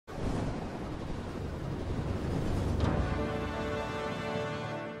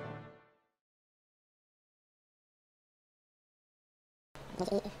He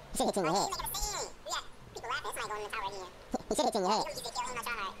should hit you in your head. People laughing. It's not going in the tower right here. He should hit you in your head.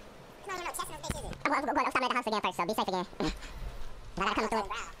 I'm stopping at the house again first, so be safe again. I gotta come through it.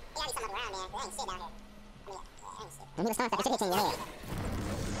 When he was throwing stuff, it should hit you in your head.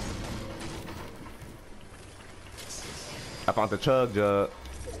 I found the chug jug.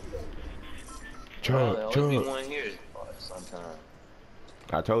 Chug. One here sometime.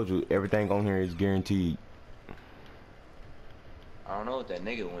 I told you, everything on here is guaranteed. I don't know what that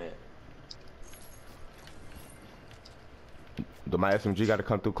nigga went. My SMG got to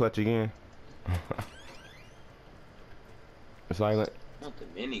come through clutch again. Silent. Not the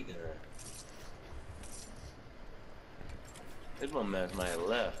minigun. This one man's might have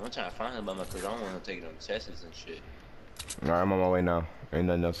left. I'm trying to find him because I don't want to take them tests and shit. Alright, I'm on my way now. Ain't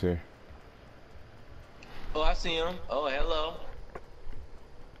nothing else here. Oh, I see him. Oh, hello.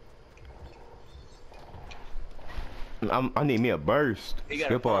 I need me a burst.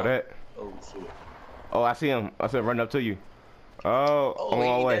 Skip all that. Oh, shit. Oh, I see him. I said run up to you. Oh, oh, on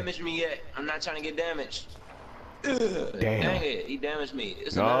my way. He damaged me yet. I'm not trying to get damaged. Damn. Dang it. He damaged me.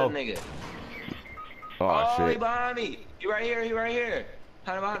 It's another nigga. Oh, shit. He behind me. He right here. He right here.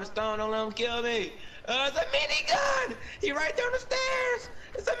 Hiding behind the stone. Don't let him kill me. It's a minigun. He right there on the stairs.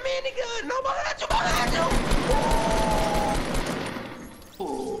 It's a minigun. No, behind you.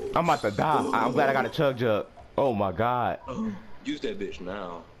 Ooh. I'm about to die. I'm glad I got a chug jug. Oh my god. Use that bitch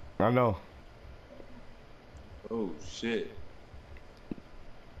now. I know. Oh shit.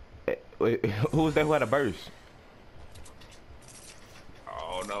 Wait, who was that who had a burst?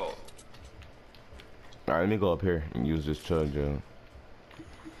 Oh no. Alright, let me go up here and use this chug jug.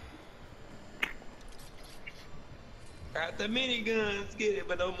 Got the miniguns, get it,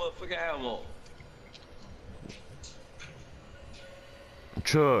 but no motherfucking ammo.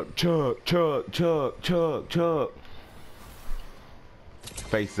 Chug.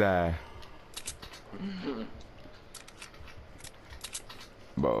 Face eye.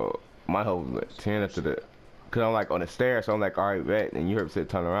 Bro, my hoe was like 10 after that. Cause I'm like on the stairs, so I'm like, alright, bet. And you heard me say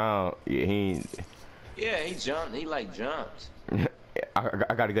turn around. Yeah, he ain't. Yeah, he jumped. He like jumped.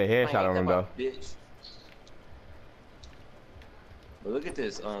 I got a good headshot on him though. Bitch. But look at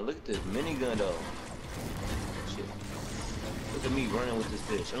this minigun though. Shit. Look at me running with this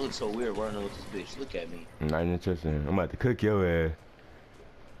bitch. I look so weird running with this bitch. Look at me. I'm not interested. I'm about to cook your ass.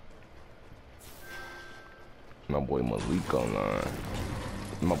 My boy Malik online.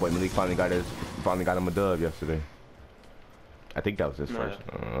 My boy Malik finally got him a dub yesterday. I think that was his first.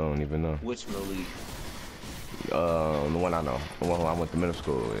 I don't even know. Which Malik? The one I know. The one who I went to middle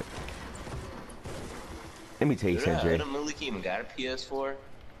school with. Let me tell you something, Jay. Malik even got a PS4?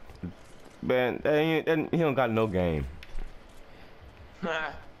 Man, he don't got no game.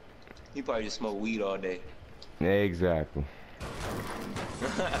 He probably just smoke weed all day. Exactly.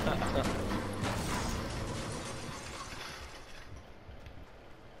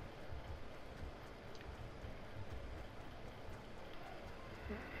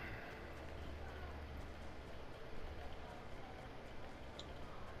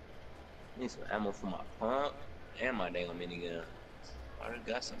 Need some ammo for my pump and my dang minigun. I already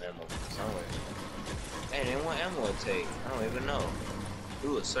got some ammo somewhere. Hey, they want ammo to take. I don't even know.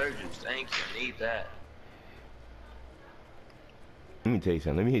 Do a surgeon. Thank you. Need that. Let me tell you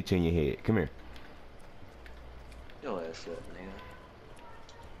something. Let me hit you in your head. Come here. Yo ass up,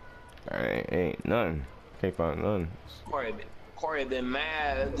 nigga. Alright, ain't nothing. Can't find nothing. Corey been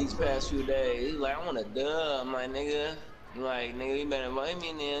mad these past few days. He's like, I want a dub. I'm like, nigga. Like, nigga, you better invite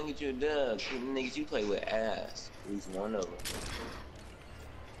me in there and get you a dub. Niggas, you play with ass. At least one of them.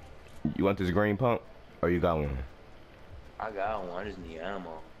 You want this green pump? Or you got one? I got one. I just need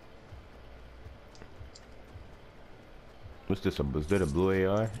ammo. What's this? Is that a blue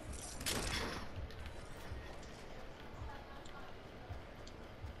AR?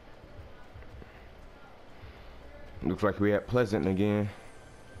 Looks like we at Pleasant again.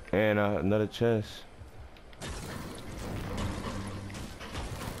 And another chest.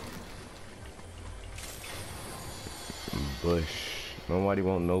 Bush. Nobody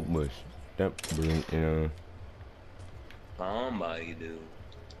want no bush. That brilliant, you know. Somebody do.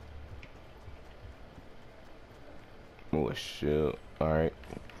 Oh shit. Alright.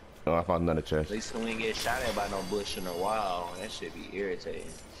 Oh, I found another chest. At least we ain't get shot at by no bush in a while. That should be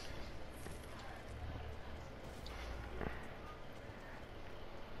irritating.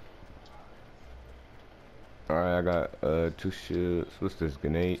 Alright, I got 2 shields. What's this?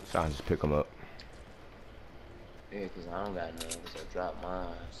 Grenades? I'll just pick them up. Yeah, cause I don't got none, cause I dropped mine.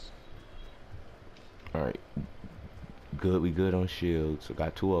 Alright. Good, we good on shields. I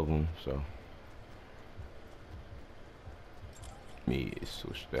got 2 of them, so. me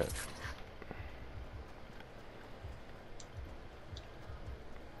switch that.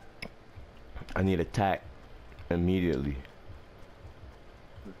 I need attack immediately.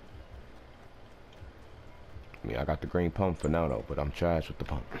 I mean, I got the green pump for now though, but I'm trash with the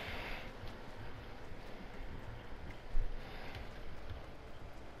pump.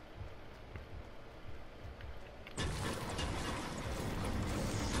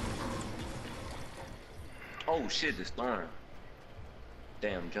 Oh shit, the storm.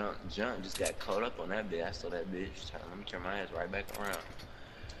 Damn, Junk just got caught up on that bitch. I saw that bitch. Let me turn my ass right back around.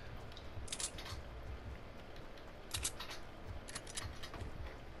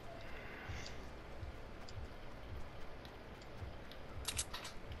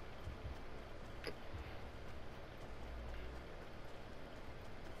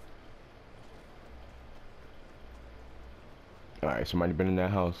 Alright, somebody been in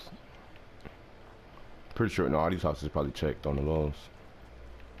that house. Pretty sure, no, all these houses probably checked on the laws.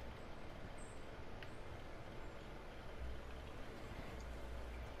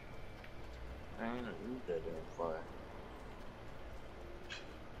 I ain't gonna move that damn far.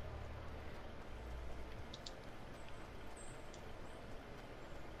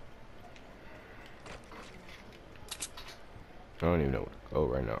 I don't even know where to go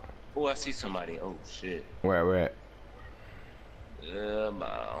right now. Oh, I see somebody. Oh shit. Where at? On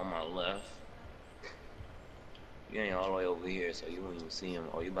my left. You ain't all the way over here, so you won't even see him.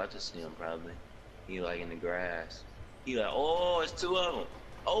 Oh, you about to see him probably. He like in the grass. He like, oh, it's two of them.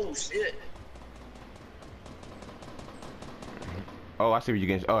 Oh shit. Oh, I see what you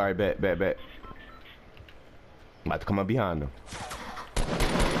getting. Oh, alright, bet. I'm about to come up behind them.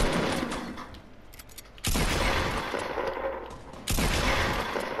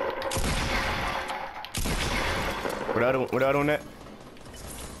 What the other one at?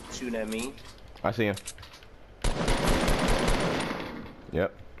 Shooting at me. I see him.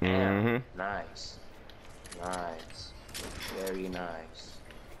 Yep. Damn. Nice. Nice. Very nice.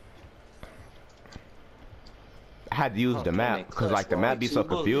 I had to use the map because like the map be so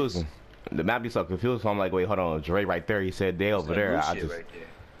confusing. The map be so confusing, so I'm like, wait, hold on, Joray right there. He said they over there. I just. Right there.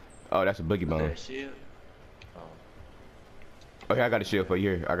 Oh, that's a boogie bone. That shield? Oh. Okay, I got a shield for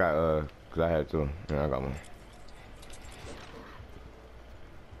you. I got cause I had two. Yeah, I got one.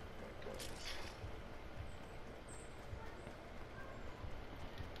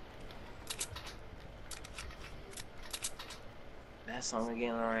 That song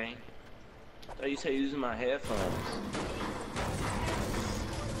again, alright? I thought you said using my headphones.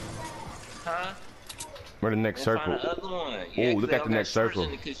 Huh? Where the next circle? Find the other one. Oh, look at the next circle.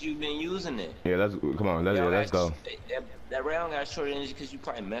 Because you've been using it. Yeah, come on, let's go. That round got short energy because you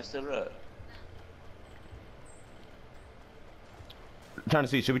probably messed it up. I'm trying to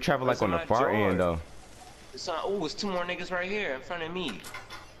see, should we travel like on the far end though? Oh, it's two more niggas right here in front of me.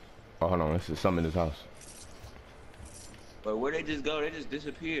 Oh, hold on, there's some in this house. But where they just go? They just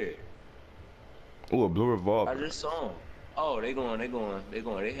disappeared. Ooh, a blue revolver. I just saw them. Oh, they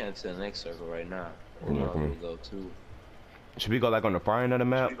heading to the next circle right now. We're Yeah, gonna go too. Should we go like on the far end of the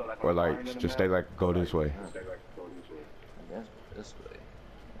map, or like just stay like go this way? I guess this way.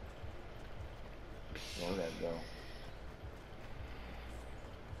 Yeah, we gotta go.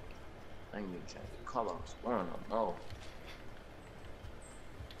 I ain't even trying to call on spawn. No.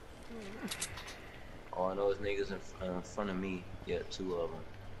 Oh, I know there's niggas in front of me. Yeah, two of them.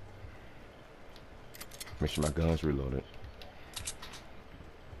 Make sure my gun's reloaded.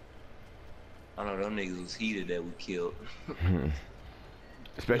 I know them niggas was heated that we killed.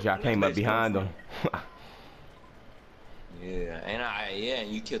 Especially I came up behind them. Yeah,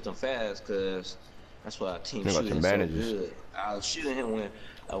 and you killed them fast, cause that's why our team shooting so good. I was shooting him when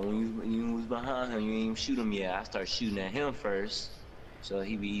you was behind him. You didn't even shoot him yet. I started shooting at him first, so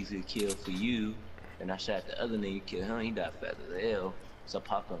he be easy to kill for you. And I shot the other nigga, killed him. He died fast as hell. So I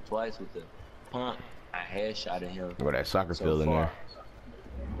popped him twice with the pump. I headshotted him. Got that soccer field in there.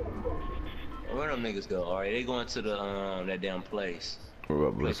 Where them niggas go? All right, they going to the that damn place.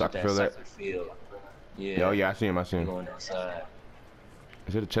 Where soccer field at? Yeah. Oh yeah, I see him. Going inside.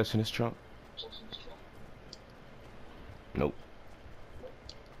 Is it a chest in his trunk? Nope.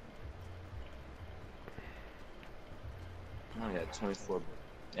 I only got 24.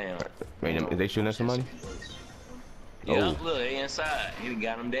 Damn. Wait, is they shooting at somebody? Yeah, look, they inside. He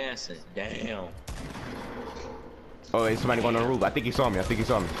got them dancing. Damn. Oh, ain't somebody going on the roof. I think he saw me.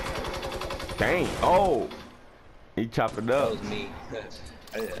 Dang. Oh. He chopped it up. That was me.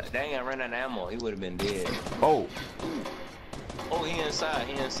 Dang, I ran out of ammo. He would have been dead. Oh. Oh, he inside.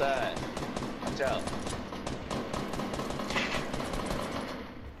 Watch out.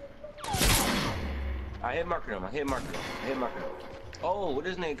 I hit marker him. Oh, where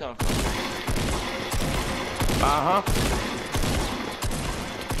this nigga come from? Uh-huh.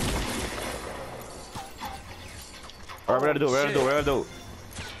 Alright, we're gonna do.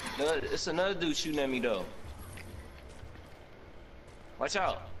 It's another dude shooting at me though. Watch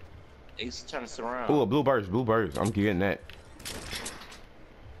out. He's trying to surround. Ooh, blue birds. I'm getting that.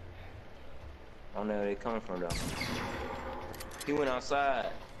 I don't know where they coming from though. He went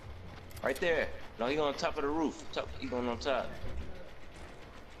outside. Right there. No, he on top of the roof. He going on top.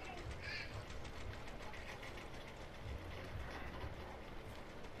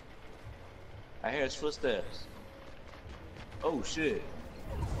 I hear his footsteps. Oh shit.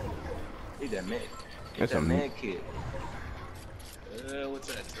 He that med. That's that a med kit. What's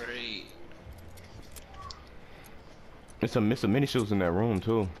that trade? It's some mini shields in that room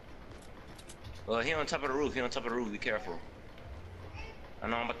too. Well, he on top of the roof. Be careful. I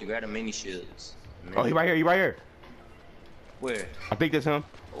know I'm about to grab the mini shields. Oh, he right here. Where? I think that's him.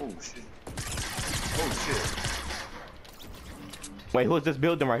 Oh shit. Oh shit. Wait, who's this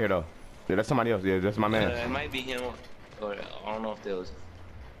building right here though? Yeah, that's somebody else. Yeah, that's my man. It might be him. Or I don't know if there was.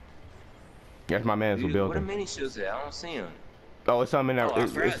 That's my man's who built Where the him. mini shields at? I don't see him. Oh, it's something in that. Oh, I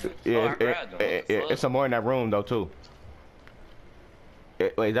grabbed him. It's some more in that room though too.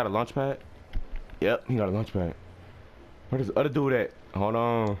 Wait, is that a launch pad? Yep, he got a launch pad. Where does the other dude at? Hold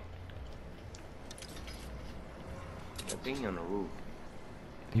on. I think he on the roof.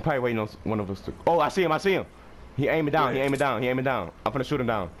 He probably waiting on one of us to. Oh, I see him. He aiming down. I'm gonna shoot him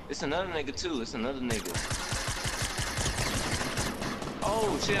down. It's another nigga too.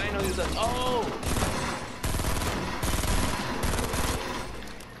 Oh shit! I didn't know he was up. Oh.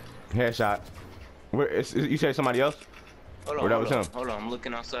 Headshot. You said somebody else? Hold or that was him? Hold on, I'm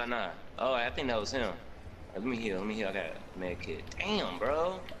looking outside now. Oh, I think that was him. Let me heal. I got a med kit. Damn,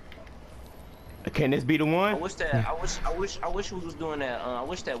 bro. Can this be the one? I wish we was doing that. I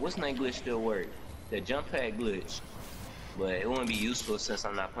wish that what's name glitch still worked. That jump pad glitch. But it wouldn't be useful since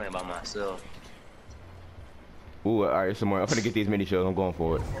I'm not playing by myself. Ooh, alright, some more. I'm gonna get these mini shields. I'm going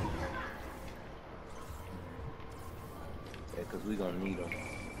for it. Yeah, cause we gonna need them.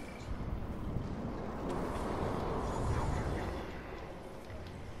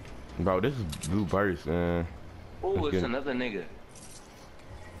 Bro, this is blue burst, man. Oh, it's another nigga.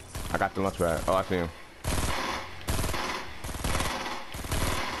 I got the launch pad. Oh, I see him.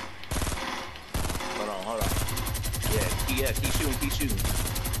 Hold on. Yeah, keep shooting.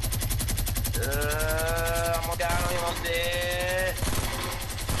 I'm almost dead.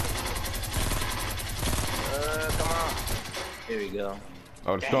 Come on. Here we go.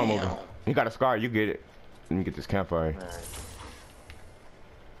 Oh, the storm over. He got a scar. You get it. Let me get this campfire. All right.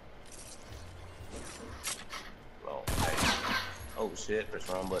 Oh shit, press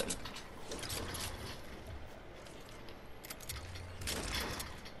wrong button.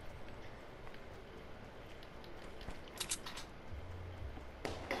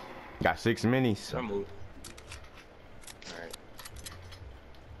 Got 6 minis. Don't move. Alright.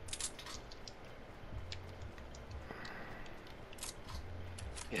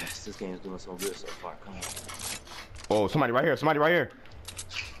 Yes, this game is doing so good so far. Come on. Oh, somebody right here.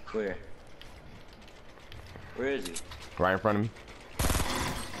 Where? Where is he? Right in front of me.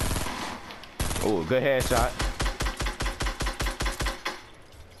 Oh, good headshot.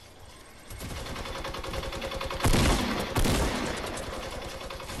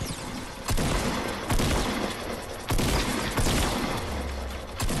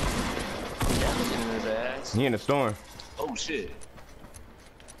 He in the storm. Oh shit.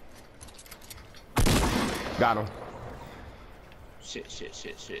 Got him. Shit.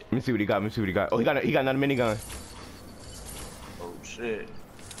 Let me see what he got. Oh, he got another minigun. Oh shit.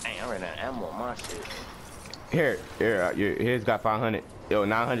 Dang, I ran out of ammo on my shit. Here, his got 500. Yo,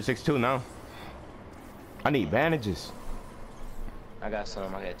 962 now. I need bandages. I got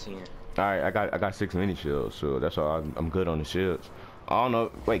some. I got 10. All right, I got 6 mini shields, so that's all. I'm good on the shields. I don't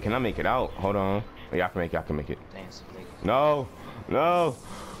know. Wait, can I make it out? Hold on. Yeah, I can make it. Dang, some niggas. No. Oh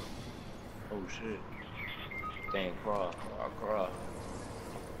shit. Dang, crawl.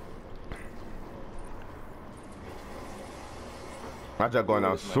 I just going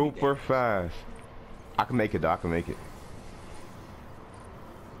out super fast. I can make it though.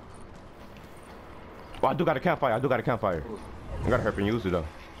 Oh, I do got a campfire. I got to help and use it though.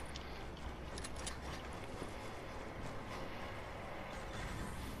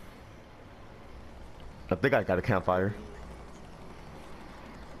 I think I got a campfire.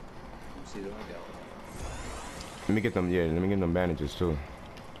 See that I got one. Let me get them. Yeah, let me get them bandages too.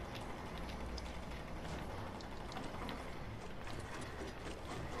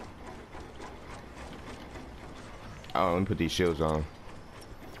 Oh, let me put these shields on.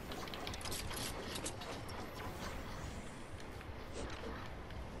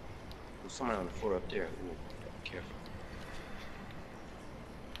 There's somebody on the floor up there. Ooh, careful.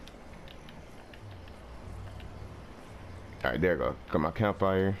 All right, there you go. Got my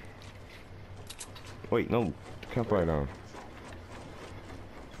campfire. Wait, no, campfire down.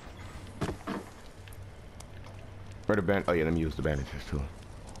 Where the band? Oh yeah, let me use the bandages too.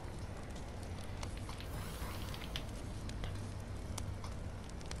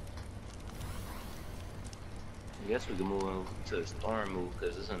 I guess we can move on to the storm move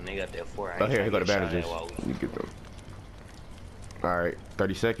because this one they got that fort. Oh here go the bandages. Let me get them. All right,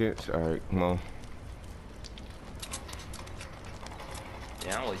 30 seconds. All right, come on.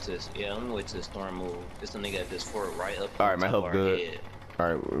 Yeah, I'm wait to this. Yeah, I'm gonna wait till the storm move. This one they got this fort right up. All right, my health good. Head.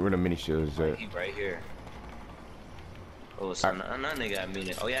 All right, where the mini shields at? Right here. Oh, so none nigga got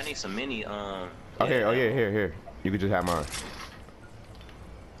mini. Oh yeah, I need some mini. Oh here, oh yeah, here. You could just have mine.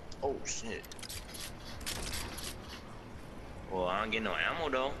 Oh shit. Well, I don't get no ammo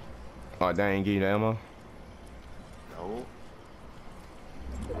though. Oh, they ain't give you the ammo? No.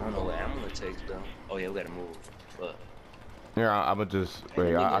 I don't know what ammo it takes though. Oh yeah, we gotta move. But yeah, I'ma just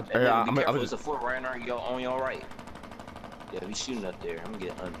wait. I'm just. There's a fort right now. You on your right. Yeah, we shooting up there. I'm gonna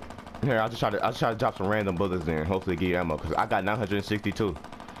get under. Here, I'll just try to drop some random bullets in. Hopefully get ammo, cause I got 962.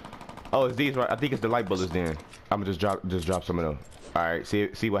 Oh, it's these right? I think it's the light bullets then. I'ma just drop some of them. All right,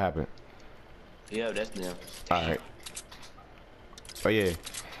 see what happened. Yeah, that's them. All right. Oh yeah,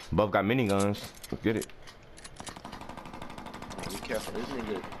 both got miniguns. Let's get it. Be careful. This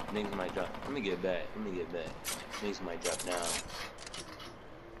niggas might drop. Let me get back. Niggas might drop down.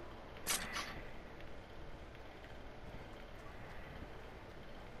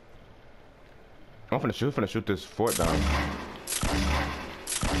 I'm finna shoot this fort down.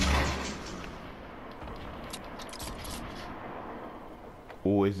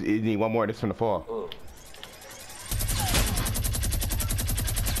 Ooh, it need one more. This finna fall. Ooh.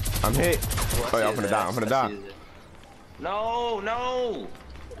 I'm hit. Oh yeah, I'm finna die. No.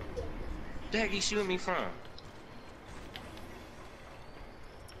 The heck he shooting me from?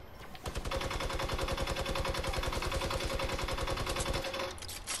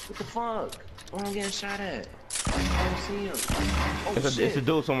 What the fuck? Where I'm getting shot at? I don't see him. Oh, it's a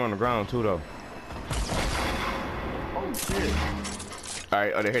dude somewhere on the ground too though. Oh shit.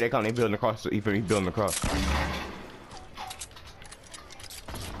 Alright, oh here they come. They building across. He's building across.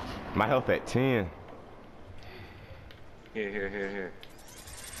 My health at 10. Here.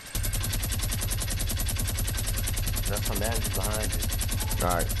 That's some magic behind you.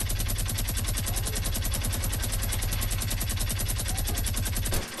 Alright.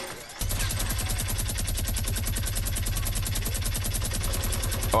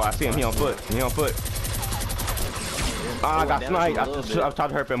 Oh, I see him. He on foot. Ah, I got sniped. I was trying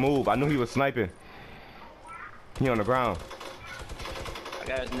to hurt him move. I knew he was sniping. He on the ground. I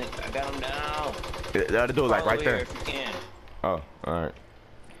got him down. The other dude like right there. If you can. Oh, alright.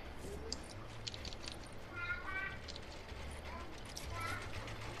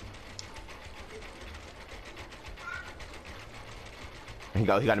 He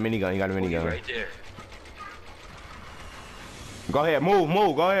got a minigun. Right there. Go ahead, move,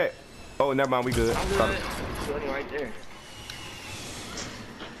 go ahead. Oh, never mind, we good. I'm good. Shorty right there.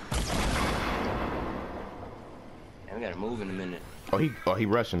 Yeah, we gotta move in a minute. Oh, he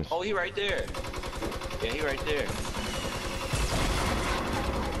rushing us. Oh, he right there. Yeah, he right there.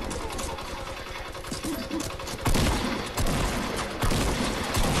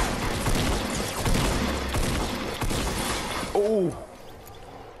 Oh.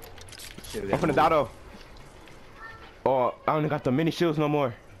 I'm finna die though. Oh, I only got the mini shields no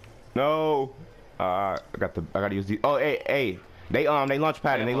more. No. I gotta use these. Oh, hey. They launch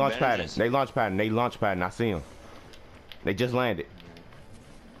padding. They launch padding. I see them. They just landed.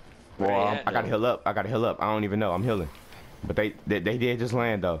 Well, I gotta heal up. I don't even know. I'm healing. But they did just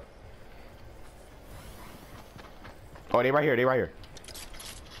land though. Oh, they right here.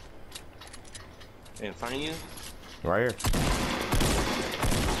 In front of you? Right here.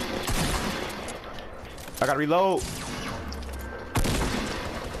 I gotta reload.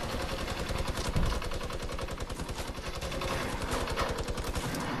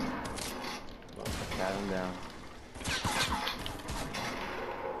 Got him down.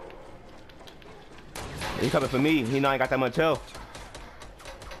 He coming for me. He not got that much health.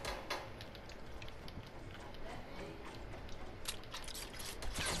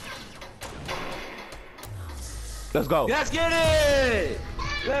 Let's go. Let's get it!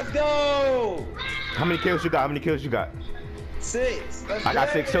 Let's go! How many kills you got? 6. I got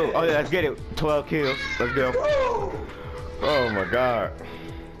 6 too. Oh yeah, let's get it. 12 kills. Let's go. Oh my god.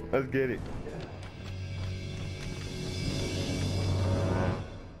 Let's get it.